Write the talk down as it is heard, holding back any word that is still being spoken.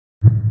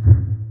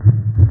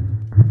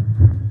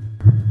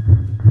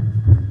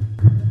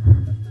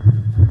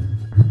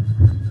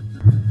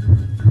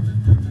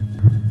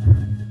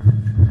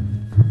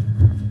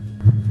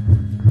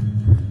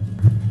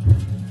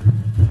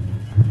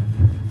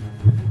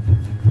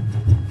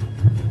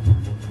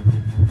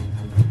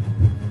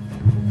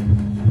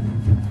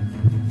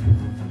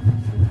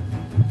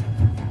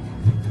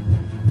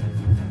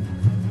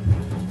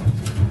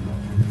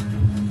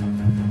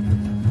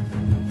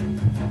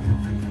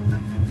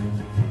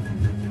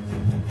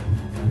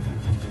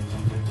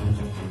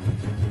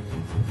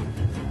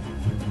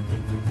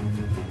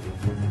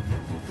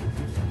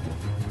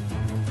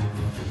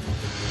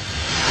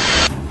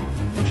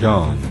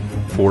John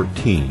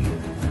 14.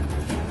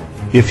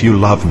 If you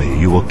love me,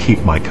 you will keep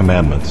my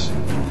commandments.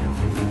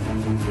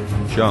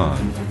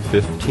 John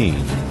 15.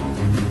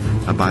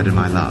 Abide in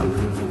my love.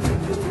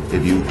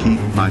 If you keep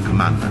my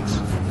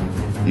commandments,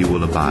 you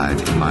will abide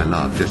in my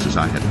love, just as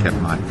I have kept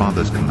my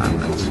Father's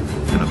commandments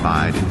and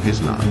abide in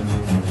his love.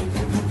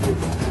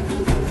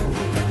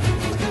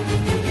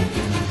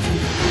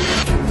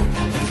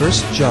 1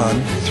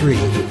 John 3.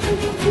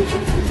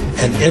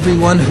 And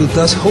everyone who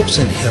thus hopes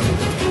in him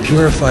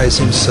purifies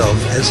himself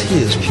as he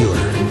is pure.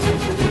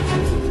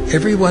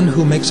 Everyone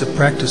who makes a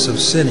practice of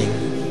sinning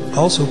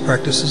also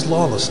practices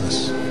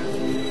lawlessness.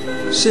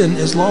 Sin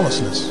is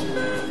lawlessness.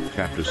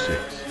 Chapter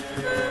 6.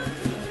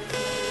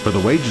 For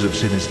the wages of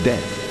sin is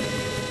death.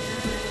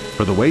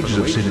 For the wages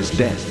of sin is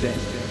death.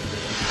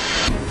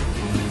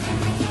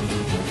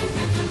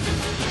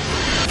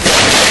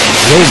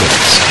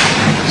 Romans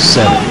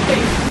 7.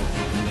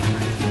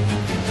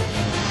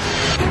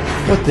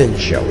 What then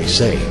shall we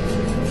say?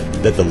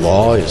 That the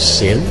law is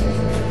sin?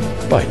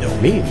 By no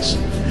means.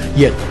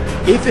 Yet,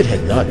 if it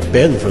had not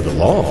been for the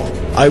law,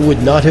 I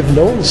would not have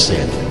known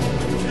sin.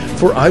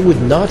 For I would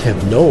not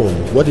have known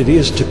what it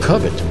is to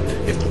covet,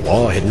 if the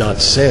law had not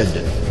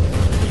said,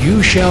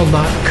 "You shall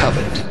not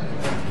covet."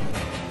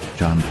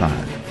 John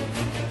 5.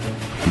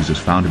 Jesus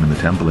found him in the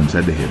temple and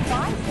said to him,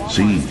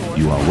 "See,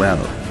 you are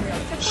well.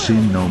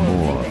 Sin no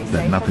more,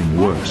 that nothing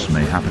worse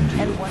may happen to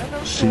you.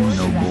 Sin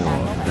no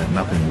more, that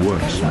nothing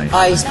worse may happen.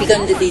 I speak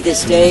unto thee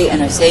this day,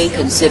 and I say,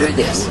 consider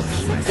this.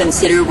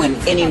 Consider when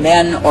any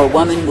man or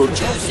woman will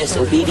choose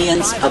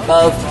disobedience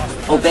above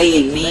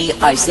obeying me,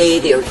 I say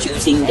they are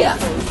choosing death.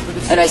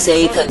 And I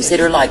say,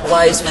 consider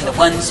likewise when the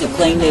ones who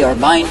claim they are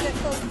mine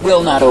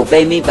will not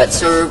obey me, but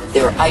serve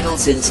their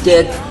idols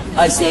instead,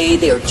 I say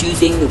they are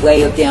choosing the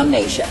way of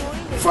damnation.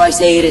 For I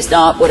say it is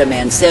not what a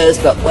man says,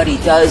 but what he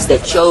does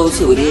that shows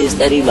who it is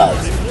that he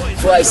loves.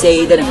 For I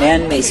say that a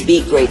man may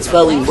speak great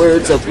swelling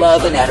words of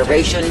love and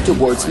adoration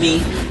towards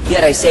me,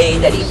 yet I say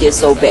that he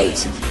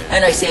disobeys.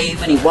 And I say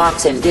when he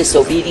walks in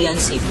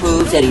disobedience, he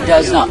proves that he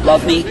does not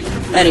love me,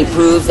 and he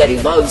proves that he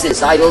loves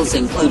his idols,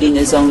 including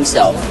his own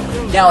self.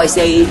 Now I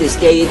say this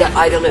day that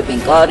I, the living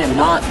God, am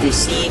not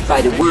deceived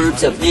by the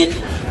words of men,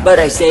 but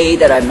I say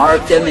that I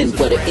mark them in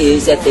what it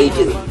is that they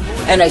do.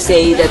 And I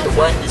say that the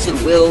ones who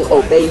will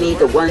obey me,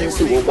 the ones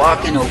who will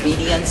walk in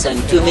obedience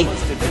unto me,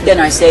 then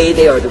I say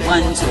they are the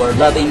ones who are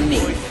loving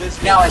me.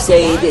 Now I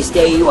say this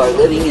day you are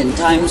living in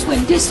times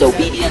when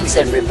disobedience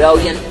and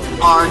rebellion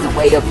are the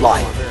way of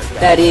life.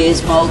 That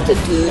is,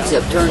 multitudes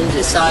have turned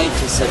aside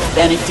to such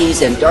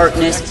vanities and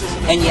darkness,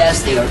 and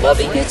yes, they are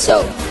loving it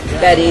so.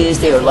 That is,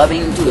 they are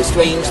loving to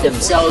estrange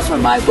themselves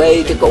from my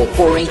way, to go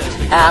whoring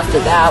after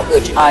that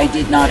which I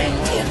did not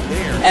intend.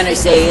 And I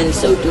say, in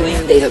so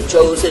doing, they have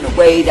chosen a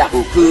way that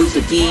will prove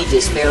to be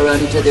despair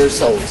unto their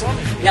souls.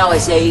 Now I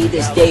say,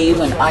 this day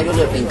when I, the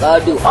living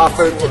God, do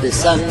offer to the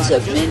sons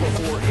of men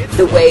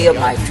the way of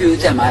my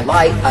truth and my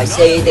light, I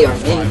say they are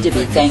meant to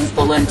be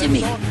thankful unto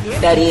me.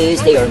 That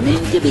is, they are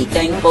meant to be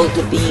thankful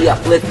to be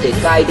uplifted,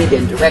 guided,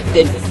 and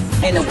directed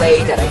in the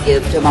way that I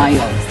give to my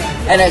own.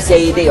 And I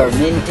say they are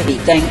meant to be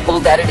thankful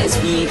that it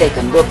is me they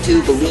can look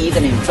to, believe,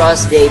 and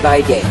entrust day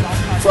by day.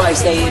 For I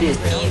say it is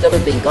me, the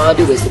living God,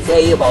 who is the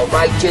way of all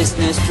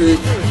righteousness, truth,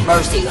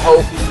 mercy,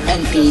 hope,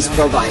 and peace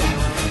provided.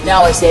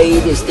 Now I say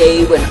this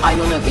day when I,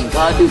 the living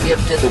God, do give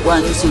to the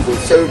ones who will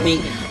serve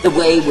me the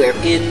way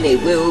wherein they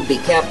will be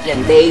kept,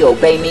 and they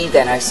obey me,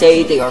 then I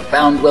say they are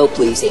found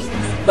well-pleasing.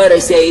 But I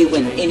say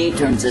when any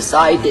turns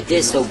aside to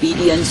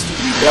disobedience, to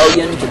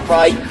rebellion, to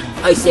pride,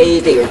 I say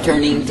they are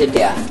turning to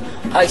death.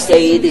 I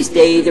say this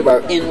day there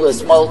are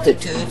endless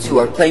multitudes who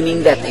are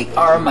claiming that they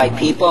are my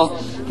people,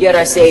 yet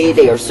I say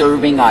they are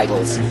serving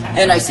idols.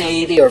 And I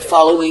say they are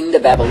following the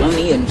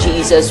Babylonian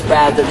Jesus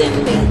rather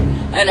than me.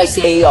 And I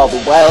say all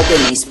the while they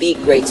may speak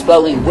great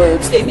swelling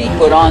words, they may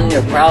put on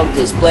their proud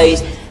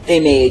displays, they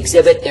may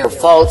exhibit their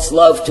false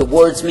love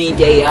towards me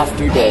day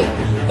after day.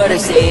 But I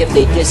say if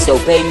they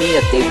disobey me,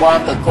 if they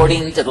walk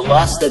according to the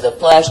lust of the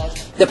flesh,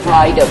 the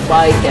pride of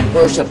life, and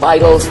worship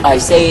idols, I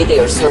say they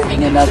are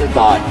serving another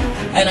God.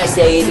 And I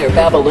say their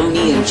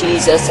Babylonian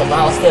Jesus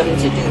allows them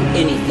to do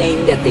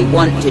anything that they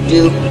want to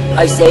do.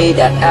 I say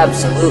that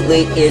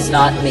absolutely is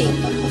not me.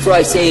 For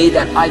I say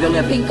that I, the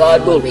living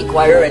God, will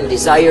require and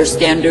desire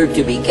standard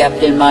to be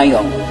kept in my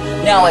own.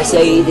 Now I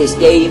say this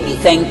day, be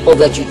thankful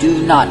that you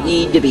do not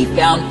need to be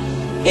found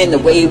in the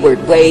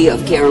wayward way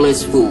of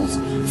careless fools.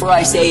 For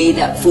I say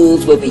that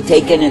fools will be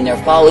taken in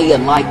their folly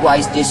and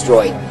likewise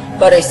destroyed.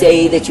 But I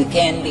say that you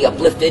can be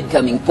uplifted,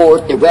 coming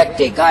forth,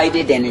 directed,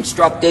 guided, and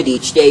instructed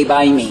each day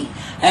by me.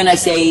 And I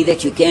say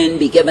that you can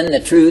be given the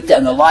truth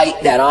and the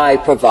light that I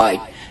provide.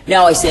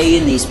 Now I say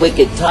in these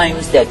wicked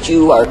times that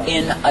you are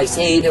in, I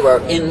say there are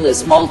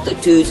endless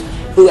multitudes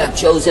who have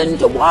chosen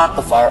to walk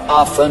afar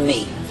off from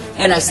me.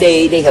 And I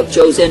say they have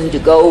chosen to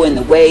go in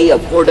the way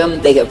of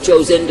whoredom, they have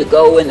chosen to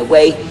go in the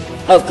way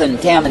of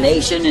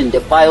contamination and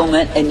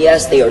defilement, and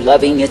yes, they are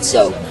loving it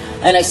so.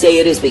 And I say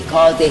it is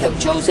because they have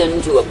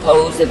chosen to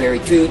oppose the very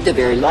truth, the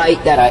very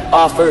light that I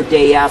offer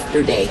day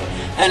after day.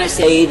 And I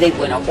say they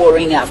went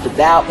a-whoring after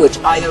that which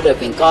I, the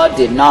living God,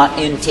 did not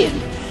intend.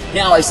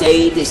 Now I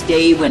say this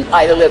day when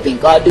I, the living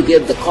God, do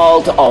give the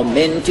call to all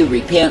men to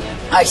repent,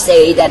 I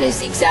say that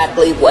is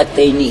exactly what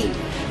they need.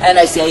 And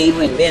I say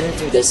when men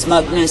through the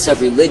smugness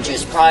of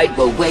religious pride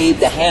will wave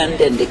the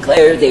hand and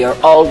declare they are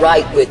all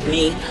right with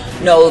me,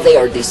 no, they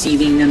are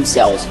deceiving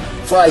themselves.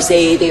 For I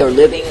say they are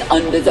living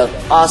under the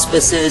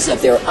auspices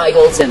of their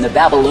idols and the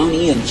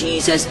Babylonian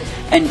Jesus,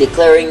 and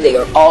declaring they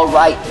are all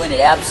right when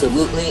it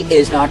absolutely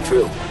is not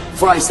true.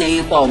 For I say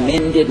if all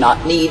men did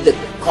not need the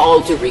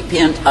call to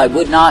repent, I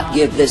would not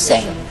give the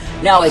same.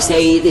 Now I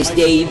say this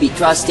day be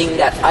trusting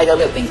that I, the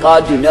living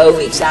God, do know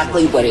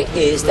exactly what it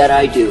is that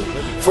I do.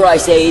 For I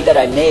say that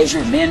I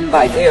measure men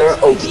by their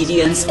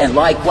obedience and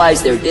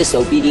likewise their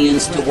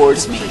disobedience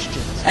towards me.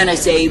 And I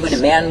say when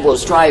a man will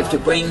strive to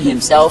bring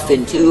himself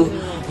into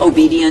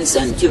obedience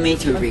unto me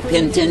through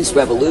repentance,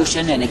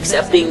 revolution, and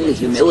accepting the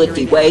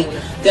humility way,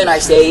 then I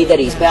say that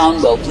he's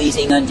found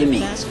well-pleasing unto me.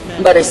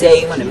 But I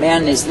say when a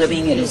man is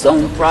living in his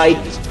own pride,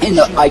 in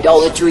the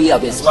idolatry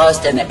of his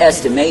lust and the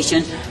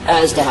estimation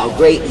as to how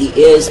great he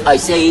is, I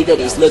say that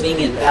he's living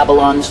in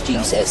Babylon's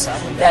Jesus.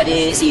 That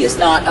is, he is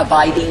not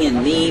abiding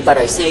in me, but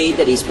I say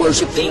that he's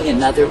worshiping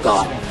another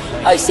God.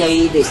 I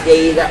say this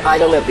day that I,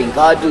 the living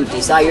God, do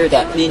desire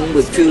that men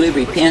would truly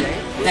repent,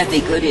 that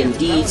they could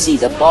indeed see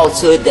the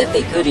falsehood, that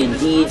they could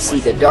indeed see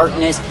the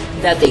darkness,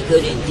 that they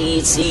could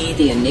indeed see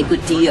the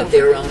iniquity of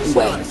their own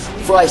way.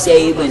 For I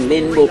say when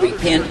men will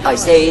repent, I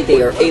say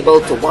they are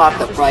able to walk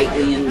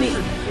uprightly in me.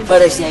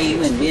 But I say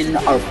when men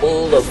are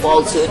full of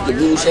falsehood,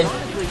 delusion,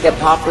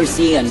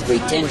 hypocrisy, and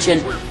pretension,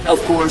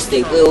 of course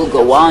they will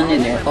go on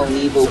in their own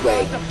evil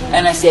way.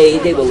 And I say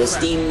they will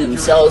esteem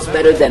themselves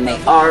better than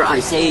they are. I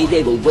say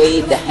they will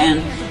wave the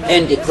hand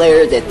and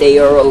declare that they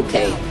are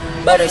okay.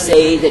 But I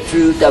say the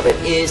truth of it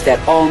is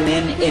that all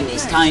men in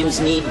these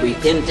times need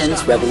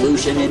repentance,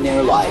 revolution in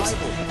their lives.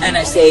 And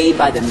I say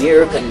by the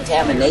mere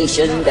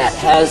contamination that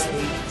has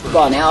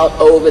gone out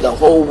over the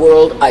whole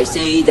world, I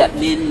say that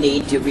men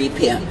need to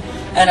repent.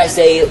 And I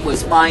say it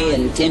was my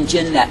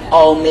intention that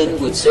all men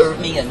would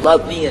serve me and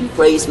love me and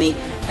praise me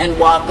and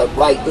walk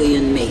uprightly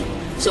in me.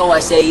 So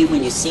I say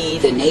when you see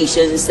the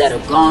nations that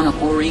have gone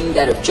a-whoring,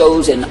 that have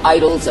chosen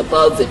idols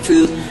above the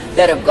truth,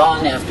 that have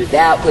gone after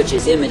that which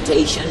is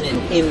imitation and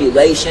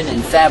emulation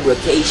and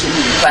fabrication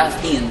and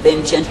crafty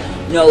invention,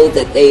 know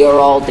that they are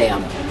all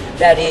damned.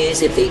 That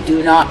is, if they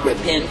do not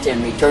repent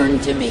and return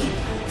to me.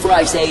 For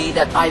I say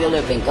that I, the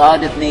living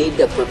God, have made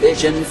the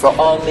provision for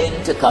all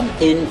men to come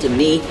into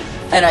me,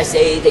 and I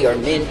say they are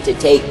meant to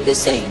take the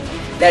same.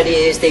 That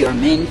is, they are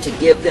meant to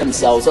give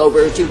themselves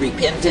over to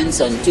repentance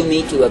unto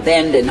me, to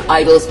abandon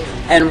idols,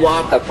 and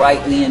walk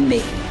uprightly in me.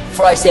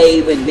 For I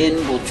say when men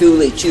will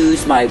truly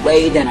choose my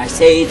way, then I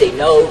say they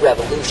know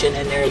revolution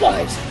in their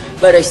lives.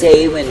 But I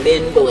say when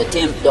men will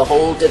attempt to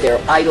hold to their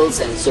idols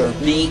and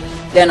serve me,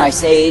 then I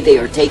say they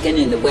are taken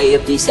in the way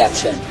of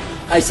deception.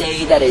 I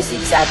say that is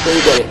exactly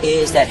what it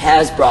is that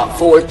has brought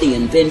forth the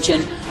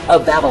invention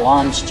of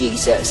Babylon's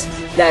Jesus.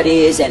 That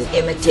is an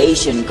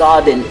imitation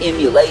God, an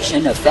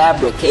emulation, a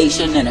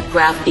fabrication, and a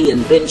crafty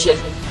invention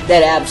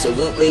that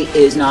absolutely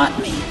is not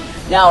me.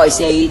 Now I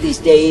say this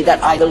day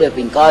that I, the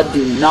living God,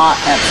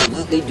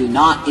 absolutely do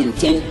not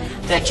intend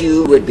that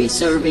you would be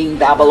serving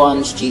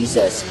Babylon's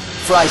Jesus.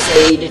 For I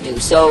say to do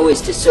so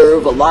is to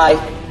serve a lie,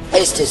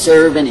 is to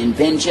serve an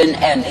invention,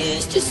 and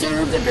is to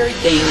serve the very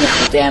thing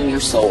that will damn your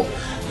soul.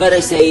 But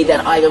I say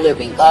that I, the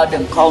living God,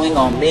 am calling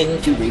on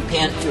men to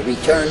repent, to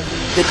return,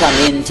 to come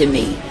into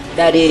me.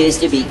 That is,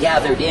 to be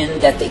gathered in,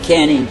 that they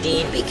can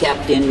indeed be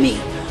kept in me.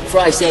 For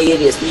I say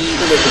it is me,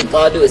 the living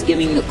God, who is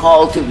giving the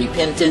call to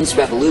repentance,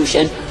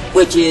 revolution,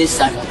 which is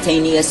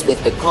simultaneous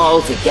with the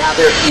call to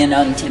gather in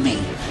unto me.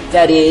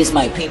 That is,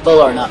 my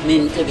people are not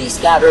meant to be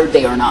scattered,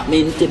 they are not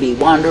meant to be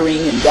wandering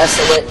and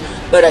desolate,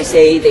 but I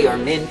say they are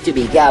meant to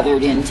be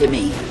gathered into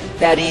me.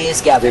 That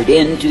is, gathered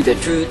into the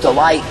truth, the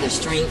light, the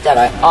strength that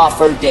I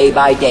offer day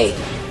by day,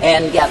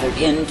 and gathered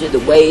into the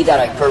way that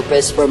I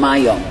purpose for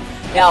my own.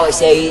 Now I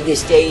say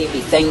this day,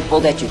 be thankful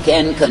that you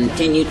can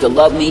continue to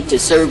love me, to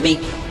serve me,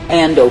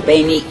 and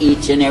obey me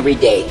each and every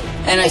day.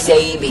 And I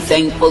say, be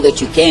thankful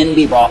that you can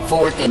be brought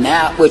forth in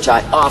that which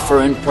I offer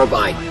and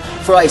provide.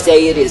 For I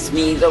say it is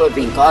me, the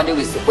living God, who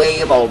is the way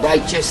of all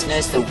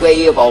righteousness, the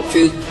way of all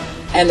truth,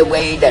 and the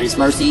way that is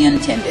mercy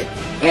intended.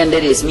 And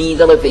it is me,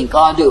 the living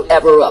God, who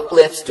ever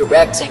uplifts,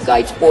 directs, and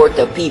guides forth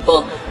the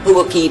people who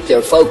will keep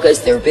their focus,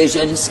 their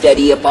vision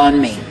steady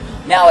upon me.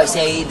 Now I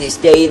say this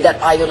day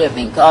that I, the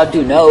living God,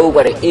 do know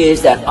what it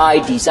is that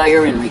I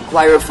desire and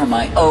require for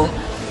my own.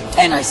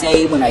 And I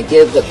say when I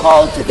give the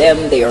call to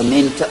them, they are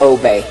meant to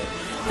obey.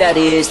 That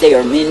is, they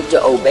are meant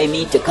to obey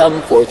me, to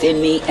come forth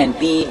in me, and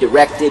be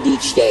directed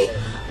each day.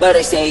 But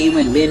I say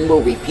when men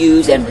will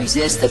refuse and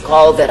resist the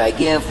call that I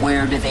give,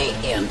 where do they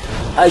end?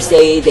 I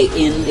say they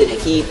end in a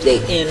heap, they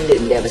end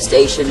in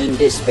devastation and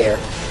despair.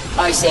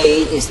 I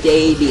say this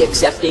day be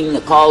accepting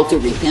the call to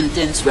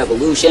repentance,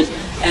 revolution,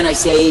 and I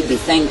say be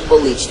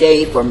thankful each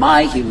day for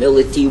my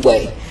humility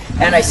way.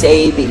 And I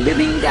say, be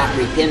living that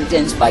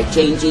repentance by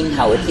changing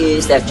how it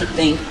is that you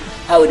think,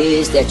 how it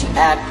is that you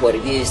act, what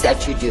it is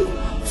that you do.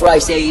 For I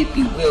say, if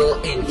you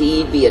will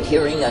indeed be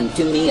adhering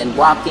unto me and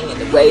walking in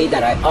the way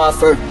that I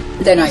offer,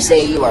 then I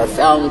say you are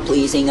found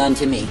pleasing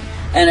unto me.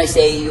 And I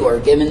say you are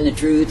given the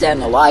truth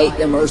and the light,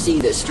 the mercy,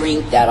 the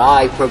strength that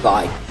I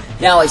provide.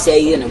 Now I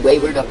say, in a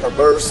wayward, a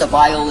perverse, a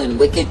vile, and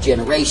wicked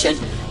generation,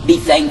 be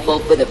thankful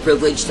for the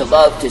privilege to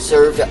love, to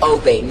serve, to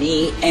obey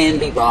me, and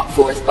be brought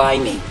forth by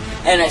me.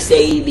 And I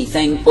say, be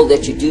thankful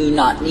that you do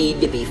not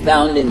need to be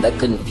found in the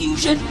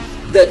confusion,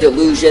 the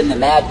delusion, the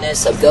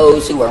madness of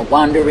those who are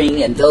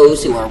wandering and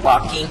those who are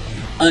walking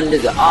under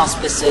the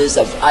auspices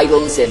of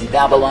idols in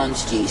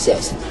Babylon's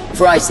Jesus.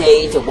 For I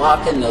say, to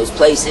walk in those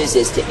places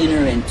is to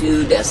enter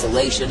into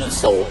desolation of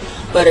soul.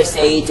 But I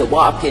say, to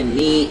walk in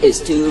me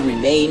is to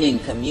remain in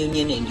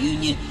communion and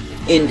union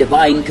in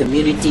divine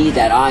community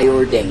that I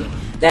ordain.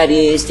 That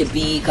is, to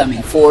be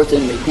coming forth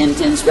in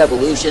repentance,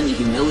 revolution, the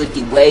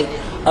humility way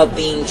of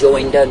being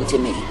joined unto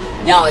me.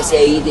 Now I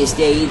say this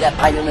day that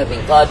I, the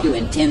living God, do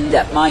intend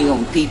that my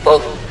own people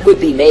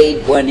would be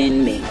made one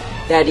in me.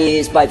 That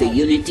is, by the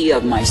unity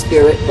of my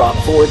spirit brought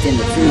forth in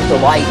the truth, the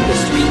light, the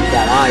strength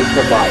that I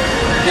provide.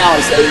 Now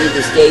I say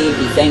this day,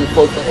 be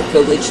thankful for the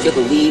privilege to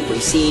believe,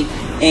 receive,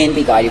 and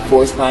be guided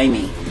forth by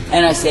me.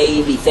 And I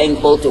say, be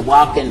thankful to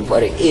walk in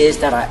what it is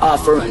that I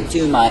offer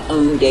unto my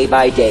own day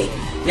by day.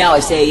 Now I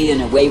say,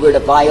 in a wayward, a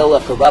vile,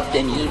 a corrupt,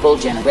 and evil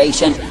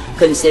generation,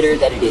 consider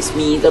that it is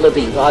me, the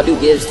living God, who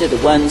gives to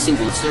the ones who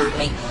will serve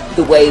me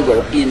the way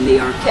wherein they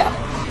are kept.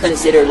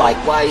 Consider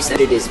likewise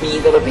that it is me,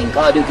 the living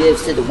God, who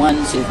gives to the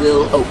ones who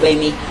will obey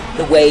me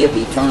the way of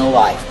eternal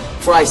life.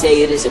 For I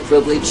say it is a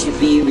privilege to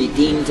be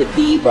redeemed, to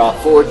be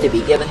brought forth, to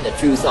be given the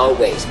truth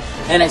always.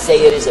 And I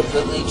say it is a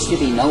privilege to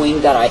be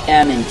knowing that I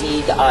am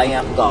indeed, I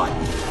am God.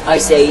 I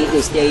say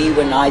this day,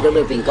 when I, the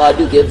living God,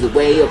 do give the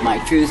way of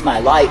my truth, my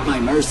light, my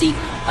mercy,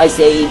 I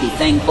say, be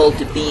thankful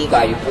to be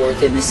guided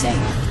forth in the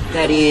same.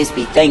 That is,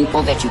 be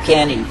thankful that you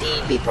can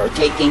indeed be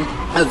partaking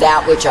of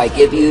that which I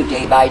give you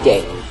day by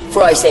day.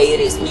 For I say it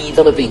is me,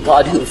 the living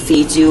God, who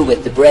feeds you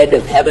with the bread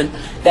of heaven.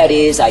 That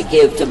is, I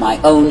give to my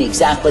own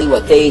exactly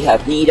what they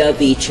have need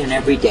of each and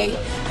every day.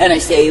 And I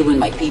say, when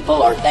my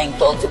people are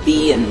thankful to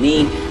be in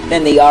me,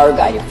 then they are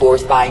guided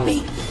forth by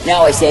me.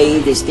 Now I say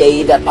this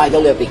day that I, the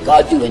living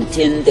God, do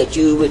intend that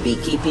you would be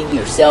keeping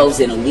yourselves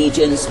in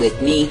allegiance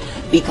with me,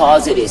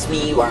 because it is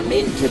me you are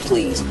meant to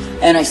please.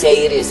 And I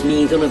say it is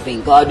me, the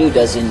living God, who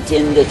does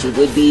intend that you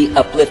would be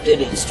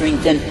uplifted and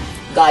strengthened,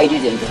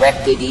 guided and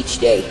directed each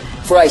day.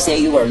 For I say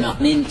you are not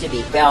meant to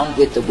be found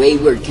with the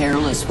wayward,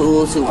 careless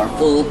fools who are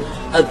full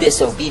of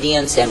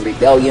disobedience and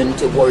rebellion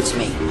towards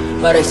me.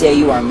 But I say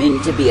you are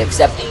meant to be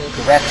accepting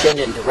correction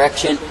and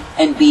direction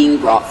and being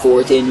brought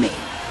forth in me.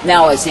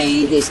 Now I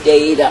say this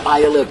day that I,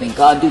 a living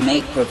God, do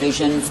make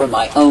provision for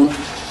my own,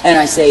 and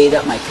I say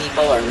that my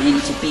people are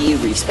meant to be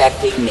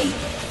respecting me.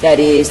 That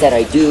is, that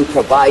I do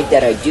provide,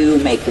 that I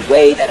do make the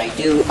way, that I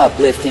do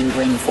uplift and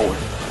bring forth.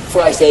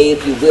 For I say,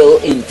 if you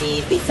will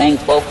indeed be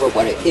thankful for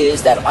what it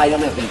is that I, the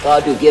living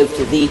God, do give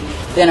to thee,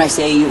 then I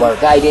say you are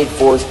guided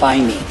forth by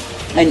me.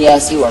 And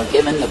yes, you are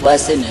given the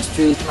blessedness,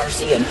 truth,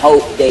 mercy, and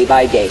hope day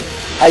by day.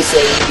 I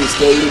say this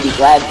day to be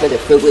glad for the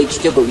privilege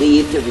to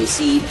believe, to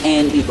receive,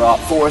 and be brought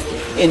forth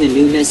in the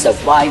newness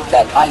of life,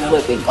 that I, the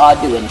living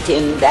God, do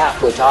intend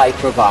that which I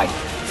provide.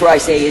 For I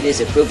say it is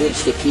a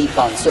privilege to keep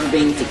on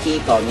serving, to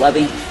keep on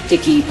loving, to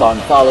keep on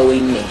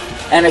following me.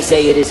 And I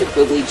say it is a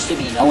privilege to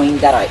be knowing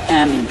that I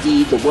am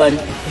indeed the one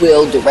who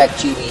will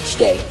direct you each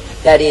day.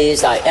 That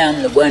is, I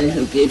am the one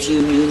who gives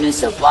you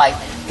newness of life,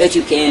 that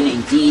you can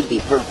indeed be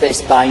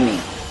purposed by me.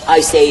 I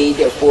say,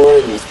 therefore,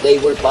 in this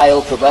wayward,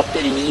 vile,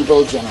 corrupted, and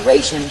evil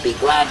generation, be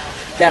glad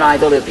that I,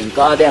 the living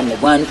God, am the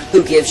one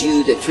who gives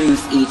you the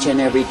truth each and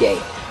every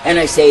day. And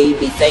I say,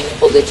 be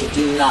thankful that you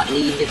do not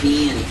need to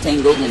be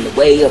entangled in the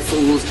way of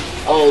fools,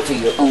 all to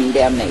your own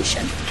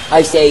damnation.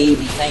 I say,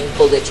 be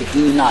thankful that you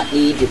do not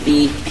need to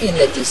be in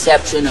the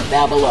deception of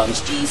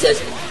Babylon's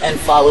Jesus and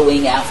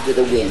following after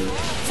the wind.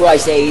 For I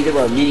say, there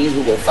are many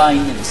who will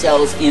find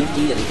themselves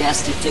empty and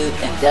destitute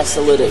and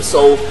desolate of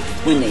soul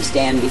when they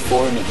stand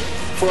before me.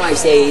 For I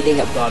say, they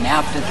have gone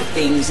after the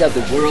things of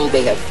the world,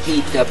 they have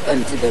heaped up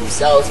unto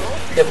themselves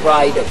the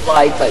pride of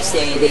life. I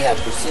say, they have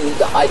pursued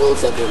the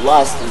idols of their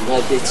lust and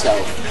loved itself.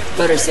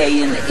 But I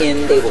say, in the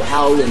end, they will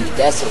howl in the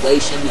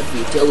desolation, the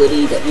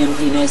futility, the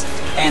emptiness,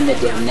 and the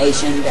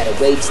damnation that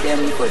awaits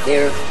them for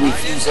their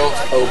refusal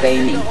to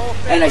obey me.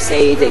 And I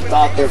say, they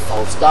thought their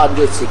false God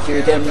would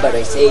secure them, but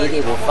I say,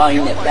 they will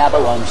find that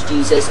Babylon's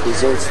Jesus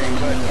deserts them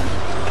in the end.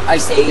 I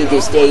say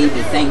this day,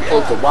 be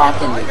thankful to walk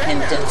in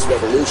repentance,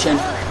 revolution,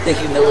 the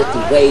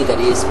humility way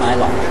that is my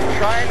life. He's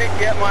trying to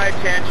get my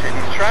attention.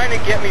 He's trying to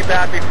get me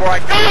back before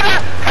I do that.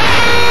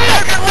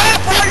 You can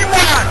laugh all you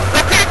want.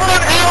 The people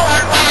in hell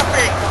are laughing.